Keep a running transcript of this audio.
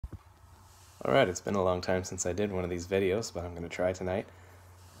Alright, it's been a long time since I did one of these videos, but I'm going to try tonight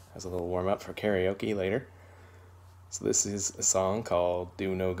as a little warm-up for karaoke later. So this is a song called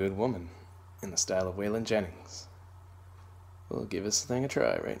Do No Good Woman, in the style of Waylon Jennings. We'll give this thing a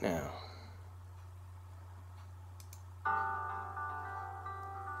try right now.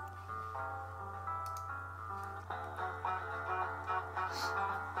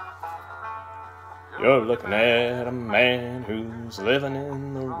 You're looking at a man who's living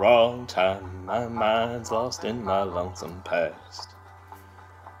in the wrong time. My mind's lost in my lonesome past.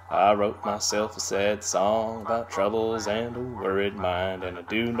 I wrote myself a sad song about troubles and a worried mind, and a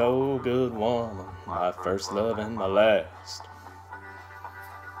do no good woman, my first love and my last.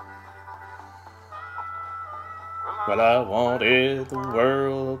 Well, I wanted the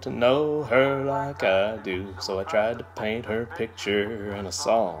world to know her like I do, so I tried to paint her picture in a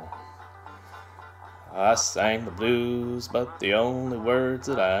song. I sang the blues, but the only words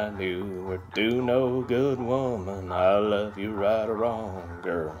that I knew were do no good woman, I love you right or wrong,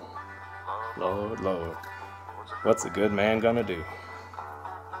 girl. Lord, Lord, what's a good man gonna do?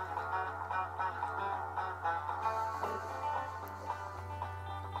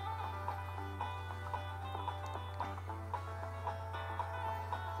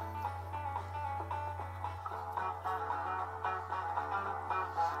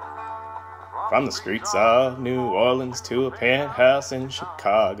 From the streets of New Orleans to a penthouse in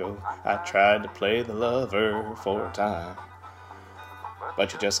Chicago, I tried to play the lover for a time.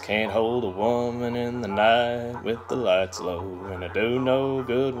 But you just can't hold a woman in the night with the lights low, and a do no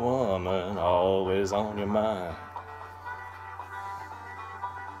good woman always on your mind.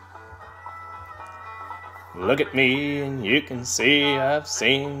 Look at me and you can see I've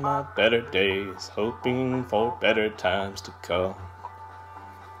seen my better days, hoping for better times to come.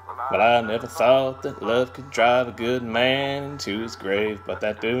 But I never thought that love could drive a good man into his grave. But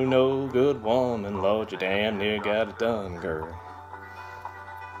that do no good woman, Lord, you damn near got it done, girl.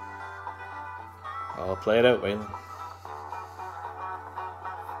 I'll play it out, Waylon.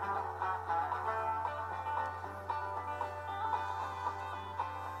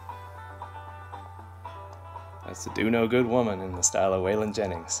 That's the do no good woman in the style of Waylon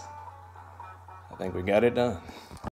Jennings. I think we got it done.